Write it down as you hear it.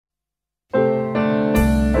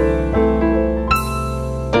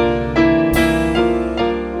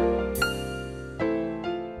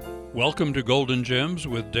Welcome to Golden Gems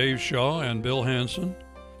with Dave Shaw and Bill Hansen.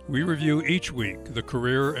 We review each week the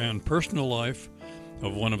career and personal life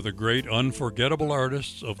of one of the great unforgettable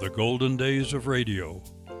artists of the golden days of radio.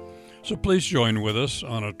 So please join with us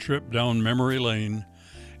on a trip down memory lane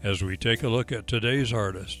as we take a look at today's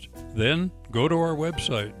artist. Then go to our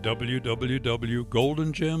website,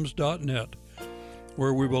 www.goldengems.net,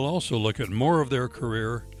 where we will also look at more of their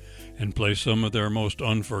career and play some of their most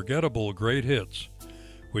unforgettable great hits,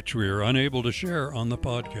 which we are unable to share on the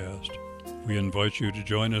podcast. We invite you to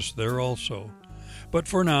join us there also. But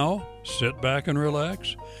for now, sit back and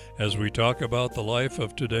relax as we talk about the life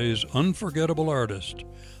of today's unforgettable artist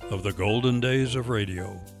of the golden days of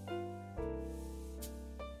radio.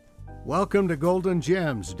 Welcome to Golden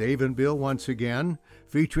Gems, Dave and Bill once again,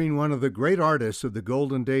 featuring one of the great artists of the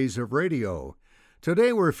golden days of radio.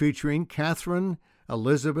 Today we're featuring Kathryn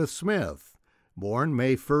Elizabeth Smith, born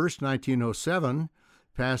May 1st, 1907,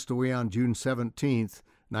 passed away on June 17th,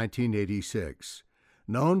 1986.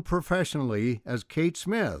 Known professionally as Kate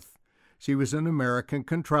Smith, she was an American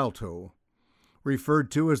contralto.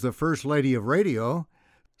 Referred to as the First Lady of Radio,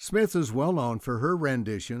 Smith is well known for her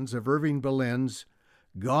renditions of Irving Berlin's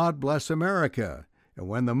God Bless America and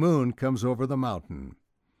When the Moon Comes Over the Mountain.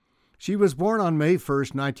 She was born on May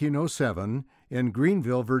 1st, 1907, in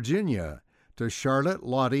Greenville, Virginia, to Charlotte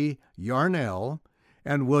Lottie Yarnell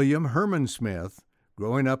and William Herman Smith,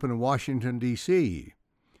 growing up in Washington, D.C.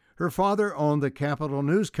 Her father owned the Capitol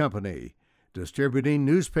News Company, distributing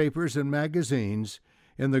newspapers and magazines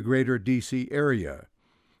in the greater D.C. area.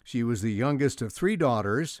 She was the youngest of three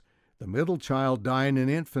daughters, the middle child dying in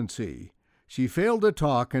infancy. She failed to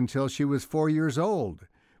talk until she was 4 years old,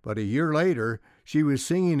 but a year later, she was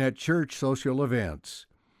singing at church social events.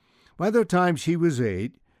 By the time she was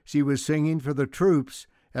 8, she was singing for the troops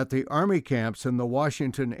at the Army camps in the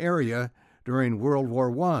Washington area during World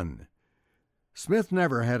War I. Smith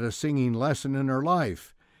never had a singing lesson in her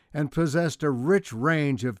life and possessed a rich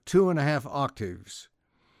range of 2.5 octaves.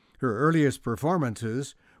 Her earliest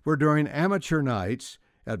performances were during amateur nights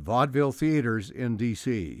at vaudeville theaters in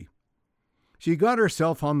D.C. She got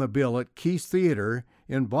herself on the bill at Keith's Theater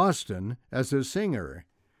in Boston as a singer.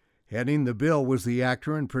 Heading the bill was the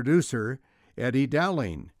actor and producer Eddie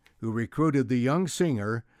Dowling, who recruited the young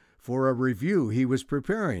singer for a revue he was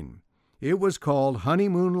preparing. It was called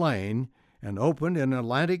Honeymoon Lane and opened in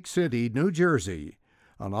Atlantic City, New Jersey,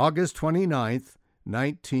 on August 29,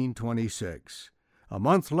 1926. A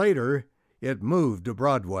month later, it moved to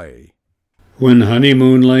Broadway. When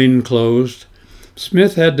Honeymoon Lane closed,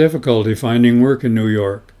 Smith had difficulty finding work in New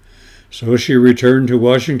York, so she returned to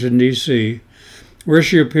Washington, D.C., where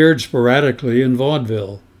she appeared sporadically in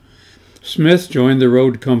vaudeville. Smith joined the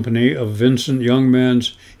road company of Vincent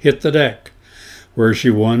Youngman's Hit the Deck, where she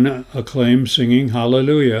won acclaim singing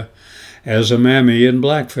Hallelujah as a mammy in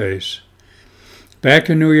blackface. Back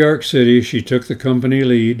in New York City, she took the company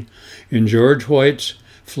lead in George White's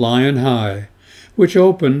Flying High, which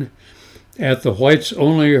opened at the White's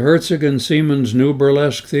only Herzog and Siemens New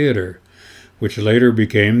Burlesque Theater, which later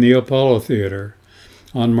became the Apollo Theater,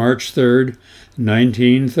 on March 3,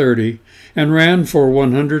 1930, and ran for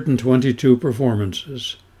 122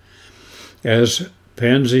 performances. As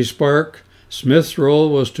Pansy Spark, Smith's role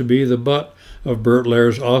was to be the butt of Bert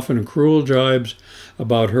Lair's often cruel jibes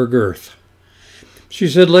about her girth. She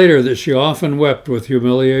said later that she often wept with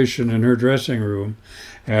humiliation in her dressing room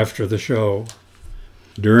after the show.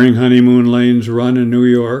 During Honeymoon Lane's run in New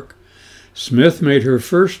York, Smith made her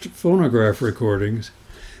first phonograph recordings,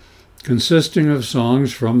 consisting of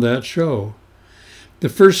songs from that show. The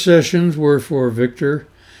first sessions were for Victor,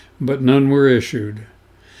 but none were issued.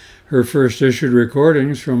 Her first issued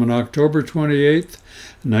recordings from an October 28,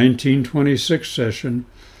 1926 session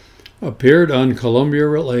appeared on Columbia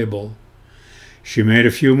label. She made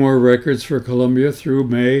a few more records for Columbia through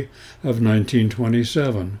May of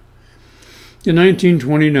 1927. In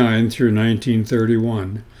 1929 through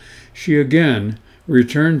 1931, she again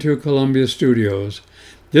returned to Columbia Studios,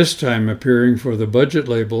 this time appearing for the budget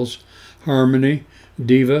labels Harmony,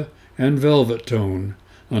 Diva, and Velvet Tone,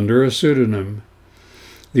 under a pseudonym.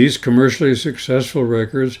 These commercially successful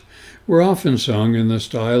records were often sung in the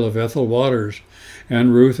style of Ethel Waters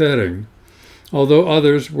and Ruth Etting, although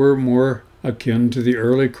others were more akin to the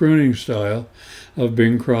early crooning style of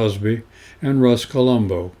Bing Crosby and Russ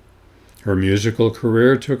Columbo. Her musical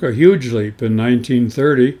career took a huge leap in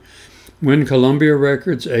 1930 when Columbia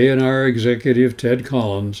Records A&R executive Ted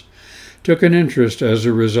Collins took an interest as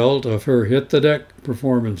a result of her Hit the Deck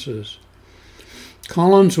performances.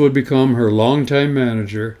 Collins would become her longtime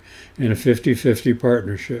manager in a 50-50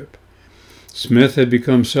 partnership. Smith had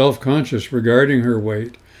become self-conscious regarding her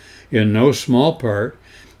weight in no small part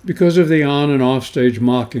because of the on- and off-stage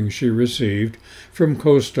mocking she received from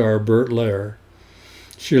co-star Burt Lahr.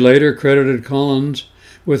 She later credited Collins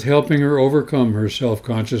with helping her overcome her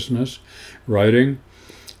self-consciousness, writing,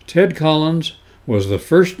 "Ted Collins was the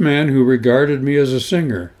first man who regarded me as a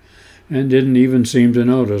singer and didn't even seem to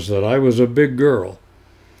notice that I was a big girl."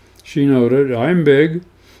 She noted, "I'm big,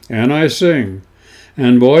 and I sing.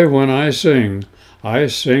 And boy, when I sing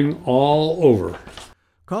all over."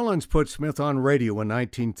 Collins put Smith on radio in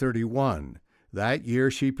 1931. That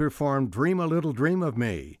year she performed Dream a Little Dream of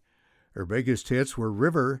Me. Her biggest hits were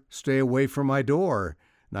River, Stay Away From My Door,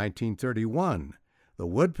 1931, The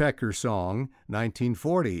Woodpecker Song,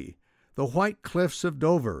 1940, The White Cliffs of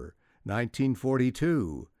Dover,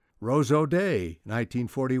 1942, Rose O'Day,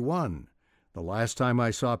 1941, The Last Time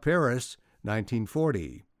I Saw Paris,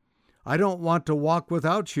 1940, I Don't Want to Walk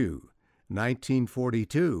Without You,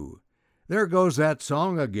 1942, There Goes That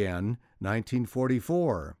Song Again,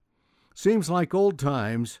 1944, Seems Like Old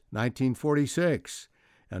Times, 1946,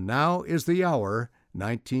 and Now Is the Hour,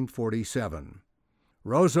 1947.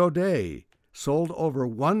 Rose O'Day sold over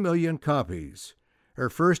 1 million copies, her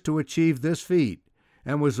first to achieve this feat,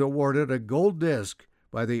 and was awarded a gold disc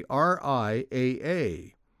by the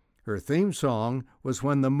RIAA. Her theme song was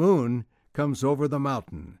When the Moon Comes Over the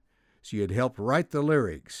Mountain. She had helped write the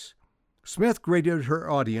lyrics. Smith greeted her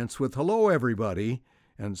audience with "Hello, everybody,"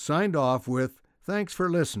 and signed off with "Thanks for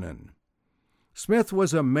listening." Smith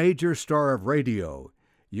was a major star of radio,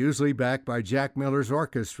 usually backed by Jack Miller's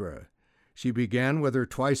orchestra. She began with her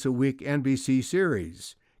twice-a-week NBC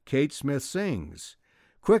series, Kate Smith Sings,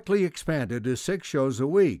 quickly expanded to 6 shows a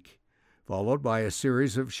week, followed by a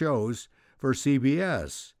series of shows for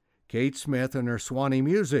CBS, Kate Smith and Her Swanee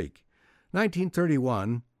Music,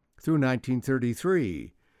 1931 through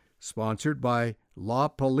 1933, sponsored by La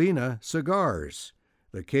Paulina Cigars,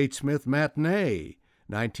 The Kate Smith Matinee,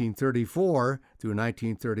 1934 through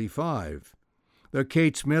 1935, The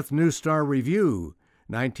Kate Smith New Star Review,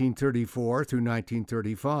 1934 through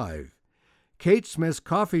 1935, Kate Smith's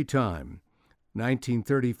Coffee Time,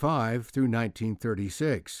 1935 through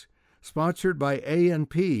 1936, sponsored by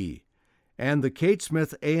A&P, and the Kate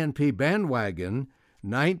Smith A&P Bandwagon,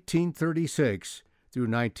 1936 through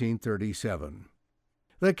 1937.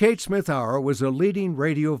 The Kate Smith Hour was a leading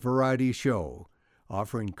radio variety show,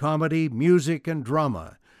 offering comedy, music, and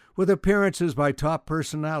drama, with appearances by top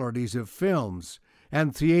personalities of films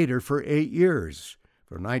and theater for 8 years,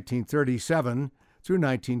 from 1937 through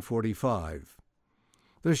 1945.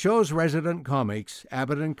 The show's resident comics,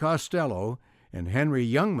 Abbott and Costello and Henry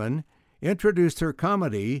Youngman, introduced her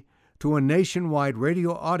comedy to a nationwide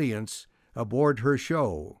radio audience aboard her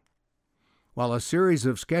show, while a series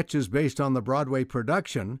of sketches based on the Broadway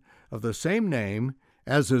production of the same name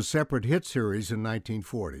as a separate hit series in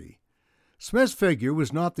 1940. Smith's figure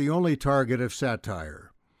was not the only target of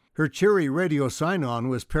satire. Her cheery radio sign-on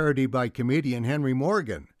was parodied by comedian Henry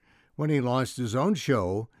Morgan when he launched his own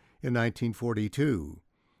show in 1942.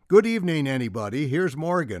 "Good evening, anybody, here's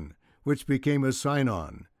Morgan," which became his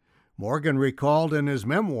sign-on. Morgan recalled in his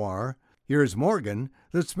memoir, "Here's Morgan,"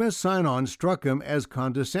 that Smith's sign-on struck him as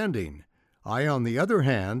condescending. I, on the other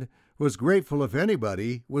hand, was grateful if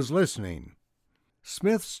anybody was listening.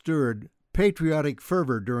 Smith stirred patriotic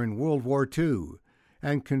fervor during World War II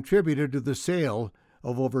and contributed to the sale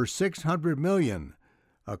of over 600 million,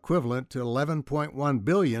 equivalent to $11.1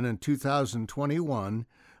 billion in 2021,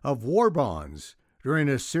 of war bonds during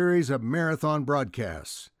a series of marathon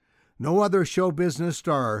broadcasts. No other show business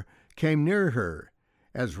star came near her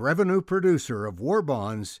as revenue producer of war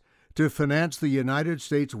bonds to finance the United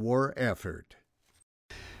States war effort.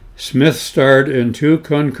 Smith starred in 2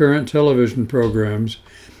 concurrent television programs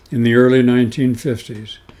in the early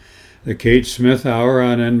 1950s. The Kate Smith Hour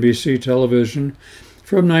on NBC television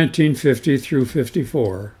from 1950 through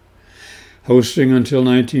 54, hosting until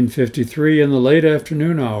 1953 in the late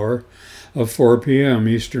afternoon hour of 4 p.m.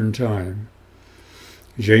 Eastern Time.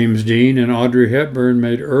 James Dean and Audrey Hepburn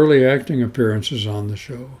made early acting appearances on the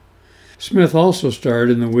show. Smith also starred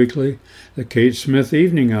in the weekly The Kate Smith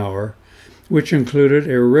Evening Hour, which included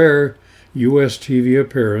a rare U.S. TV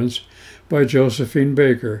appearance by Josephine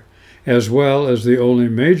Baker, as well as the only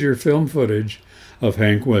major film footage of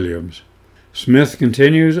Hank Williams. Smith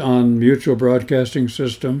continues on Mutual Broadcasting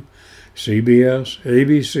System, CBS,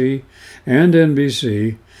 ABC, and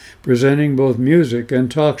NBC, presenting both music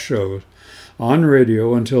and talk shows on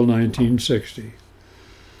radio until 1960.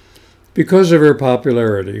 Because of her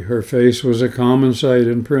popularity, her face was a common sight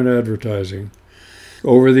in print advertising.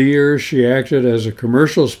 Over the years, she acted as a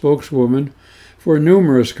commercial spokeswoman for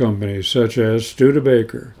numerous companies such as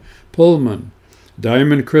Studebaker, Pullman,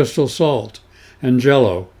 Diamond Crystal Salt, and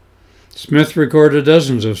Jello. Smith recorded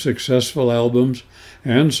dozens of successful albums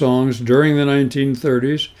and songs during the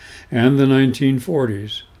 1930s and the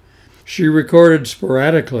 1940s. She recorded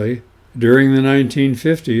sporadically during the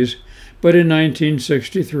 1950s, but in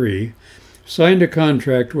 1963 signed a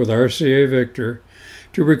contract with RCA Victor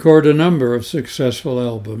to record a number of successful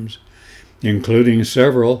albums, including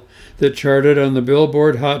several that charted on the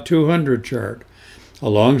Billboard Hot 200 chart,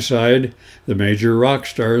 alongside the major rock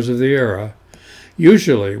stars of the era,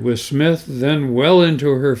 usually with Smith, then well into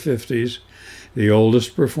her 50s, the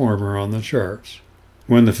oldest performer on the charts.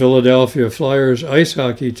 When the Philadelphia Flyers ice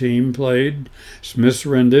hockey team played Smith's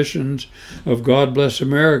renditions of God Bless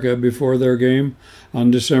America before their game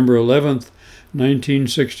on December 11,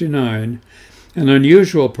 1969, an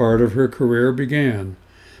unusual part of her career began.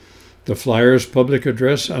 The Flyers' public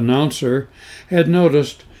address announcer had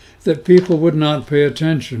noticed that people would not pay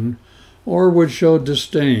attention or would show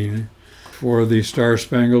disdain for the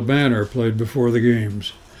Star-Spangled Banner played before the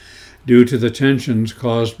games, due to the tensions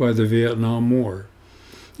caused by the Vietnam War,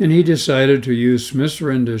 and he decided to use Smith's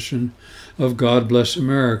rendition of God Bless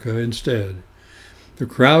America instead. The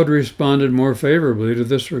crowd responded more favorably to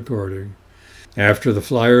this recording. After the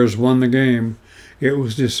Flyers won the game, it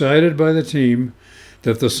was decided by the team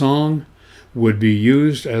that the song would be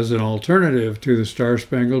used as an alternative to the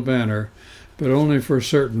Star-Spangled Banner, but only for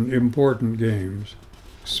certain important games.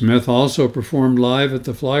 Smith also performed live at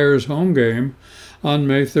the Flyers' home game on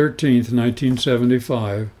May 13,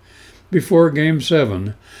 1975, before Game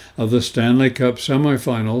 7 of the Stanley Cup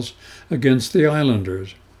semifinals against the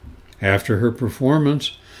Islanders. After her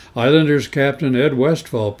performance, Islanders captain Ed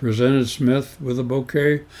Westfall presented Smith with a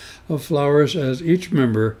bouquet of flowers as each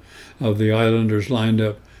member of the Islanders lined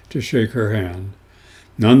up to shake her hand.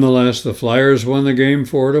 Nonetheless, the Flyers won the game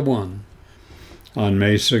 4-1. On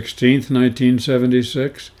May 16,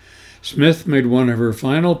 1976, Smith made one of her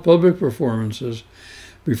final public performances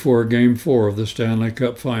before Game 4 of the Stanley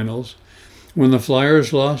Cup Finals, when the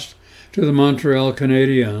Flyers lost to the Montreal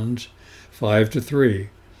Canadiens 5-3,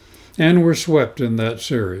 and were swept in that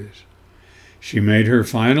series. She made her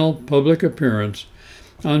final public appearance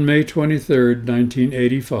on May 23,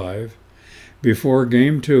 1985, before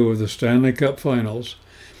Game 2 of the Stanley Cup Finals,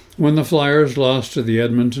 when the Flyers lost to the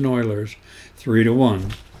Edmonton Oilers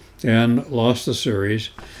 3-1 and lost the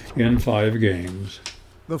series in 5 games.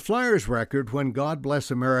 The Flyers record when God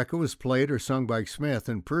Bless America was played or sung by Smith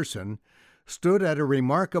in person stood at a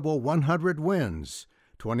remarkable 100 wins,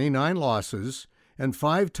 29 losses, and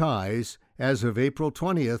 5 ties as of April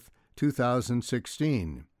 20th,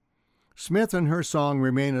 2016. Smith and her song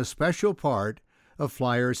remain a special part of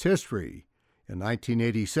Flyers history. In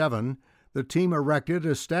 1987, the team erected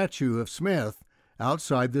a statue of Smith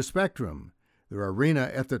outside the Spectrum, their arena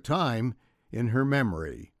at the time, in her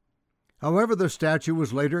memory. However, the statue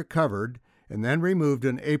was later covered and then removed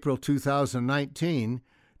in April 2019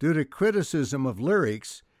 due to criticism of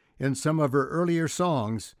lyrics in some of her earlier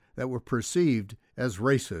songs that were perceived as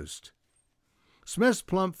racist. Smith's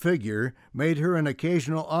plump figure made her an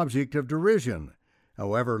occasional object of derision.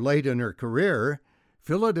 However, late in her career,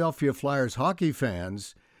 Philadelphia Flyers hockey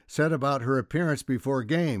fans said about her appearance before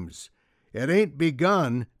games, "It ain't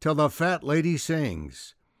begun till the fat lady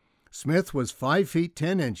sings." Smith was 5 feet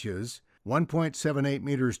 10 inches, 1.78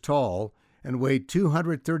 meters tall, and weighed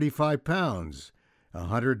 235 pounds,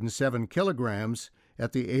 107 kilograms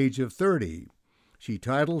at the age of 30. She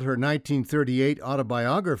titled her 1938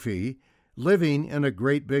 autobiography, "Living in a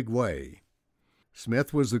Great Big Way."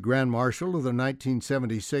 Smith was the Grand Marshal of the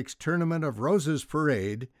 1976 Tournament of Roses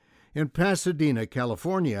Parade in Pasadena,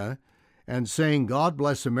 California, and sang God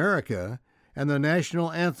Bless America and the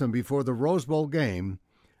national anthem before the Rose Bowl game,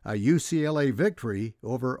 a UCLA victory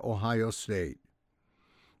over Ohio State.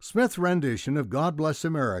 Smith's rendition of God Bless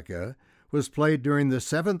America was played during the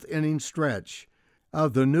 7th inning stretch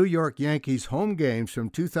of the New York Yankees home games from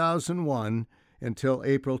 2001 until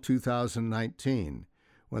April 2019,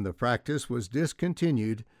 when the practice was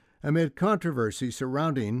discontinued amid controversy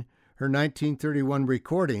surrounding her 1931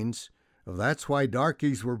 recordings of That's Why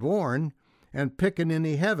Darkies Were Born and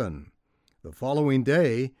Pickaninny Heaven. The following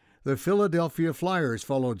day, the Philadelphia Flyers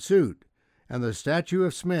followed suit, and the statue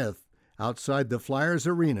of Smith outside the Flyers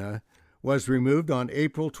arena was removed on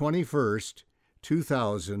April 21,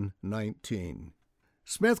 2019.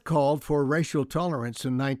 Smith called for racial tolerance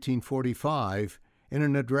in 1945 in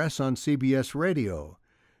an address on CBS Radio,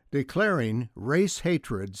 declaring race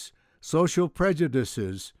hatreds, social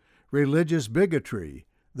prejudices, religious bigotry,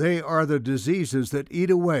 they are the diseases that eat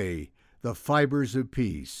away the fibers of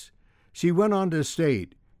peace. She went on to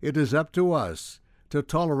state, "It is up to us to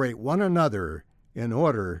tolerate one another in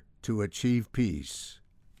order to achieve peace.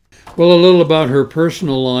 Well, a little about her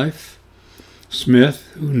personal life. Smith,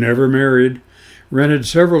 who never married, rented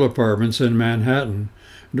several apartments in Manhattan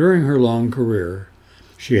during her long career.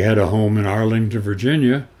 She had a home in Arlington,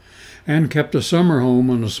 Virginia, and kept a summer home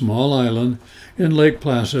on a small island in Lake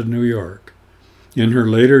Placid, New York. In her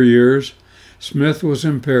later years, Smith was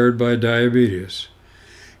impaired by diabetes.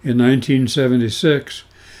 In 1976,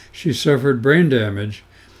 she suffered brain damage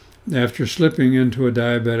after slipping into a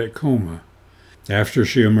diabetic coma. After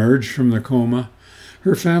she emerged from the coma,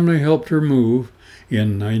 her family helped her move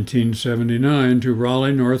in 1979 to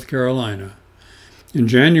Raleigh, North Carolina. In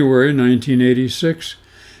January 1986,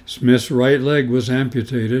 Smith's right leg was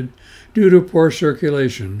amputated due to poor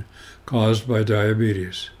circulation caused by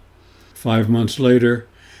diabetes. 5 months later,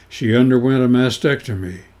 she underwent a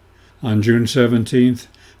mastectomy. On June 17,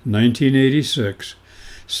 1986,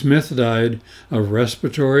 Smith died of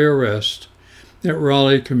respiratory arrest at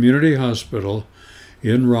Raleigh Community Hospital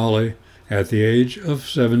in Raleigh at the age of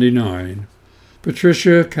 79.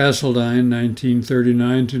 Patricia Castledine,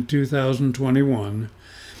 1939 to 2021,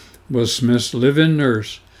 was Smith's live-in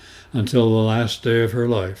nurse until the last day of her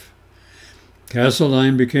life.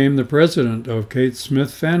 Castledine became the president of Kate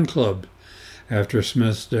Smith Fan Club after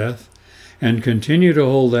Smith's death and continued to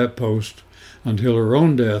hold that post until her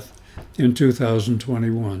own death in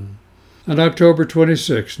 2021. On October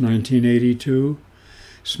 26, 1982,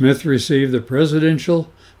 Smith received the Presidential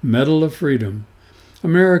Medal of Freedom,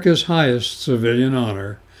 America's highest civilian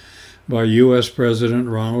honor, by U.S. President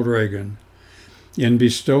Ronald Reagan. In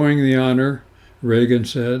bestowing the honor, Reagan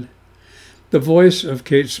said, "The voice of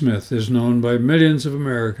Kate Smith is known by millions of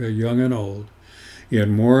America, young and old.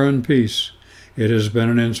 In war and peace, it has been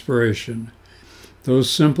an inspiration. Those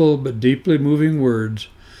simple but deeply moving words,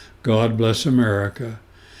 'God bless America,'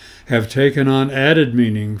 have taken on added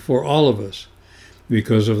meaning for all of us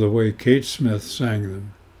because of the way Kate Smith sang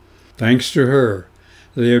them. Thanks to her,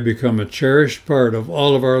 they have become a cherished part of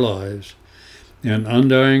all of our lives, an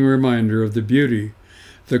undying reminder of the beauty,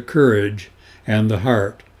 the courage, and the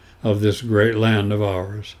heart of this great land of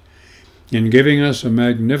ours. In giving us a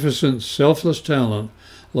magnificent, selfless talent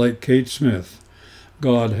like Kate Smith,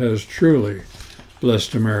 God has truly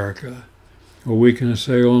blessed America." Well, we can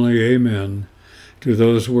say only amen to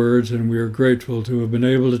those words, and we are grateful to have been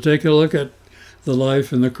able to take a look at the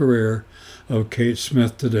life and the career of Kate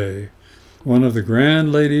Smith today, one of the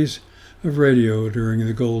grand ladies of radio during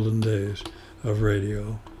the golden days of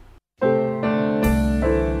radio.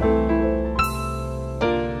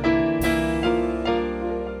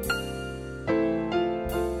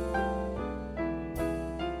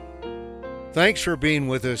 Thanks for being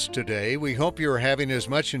with us today. We hope you're having as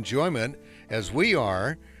much enjoyment as we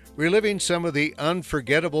are, reliving some of the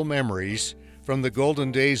unforgettable memories from the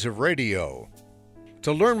golden days of radio.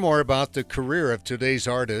 To learn more about the career of today's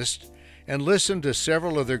artist and listen to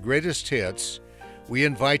several of their greatest hits, we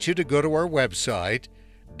invite you to go to our website,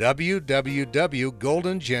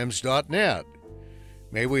 www.goldengems.net.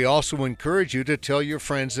 May we also encourage you to tell your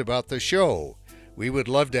friends about the show. We would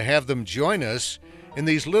love to have them join us in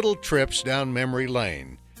these little trips down memory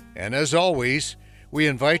lane. And as always, we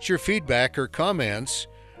invite your feedback or comments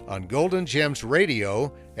on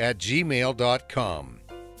goldengemsradio@gmail.com.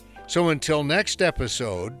 So until next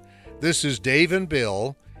episode, this is Dave and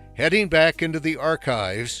Bill heading back into the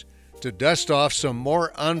archives to dust off some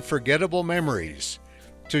more unforgettable memories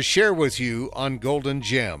to share with you on Golden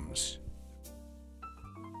Gems.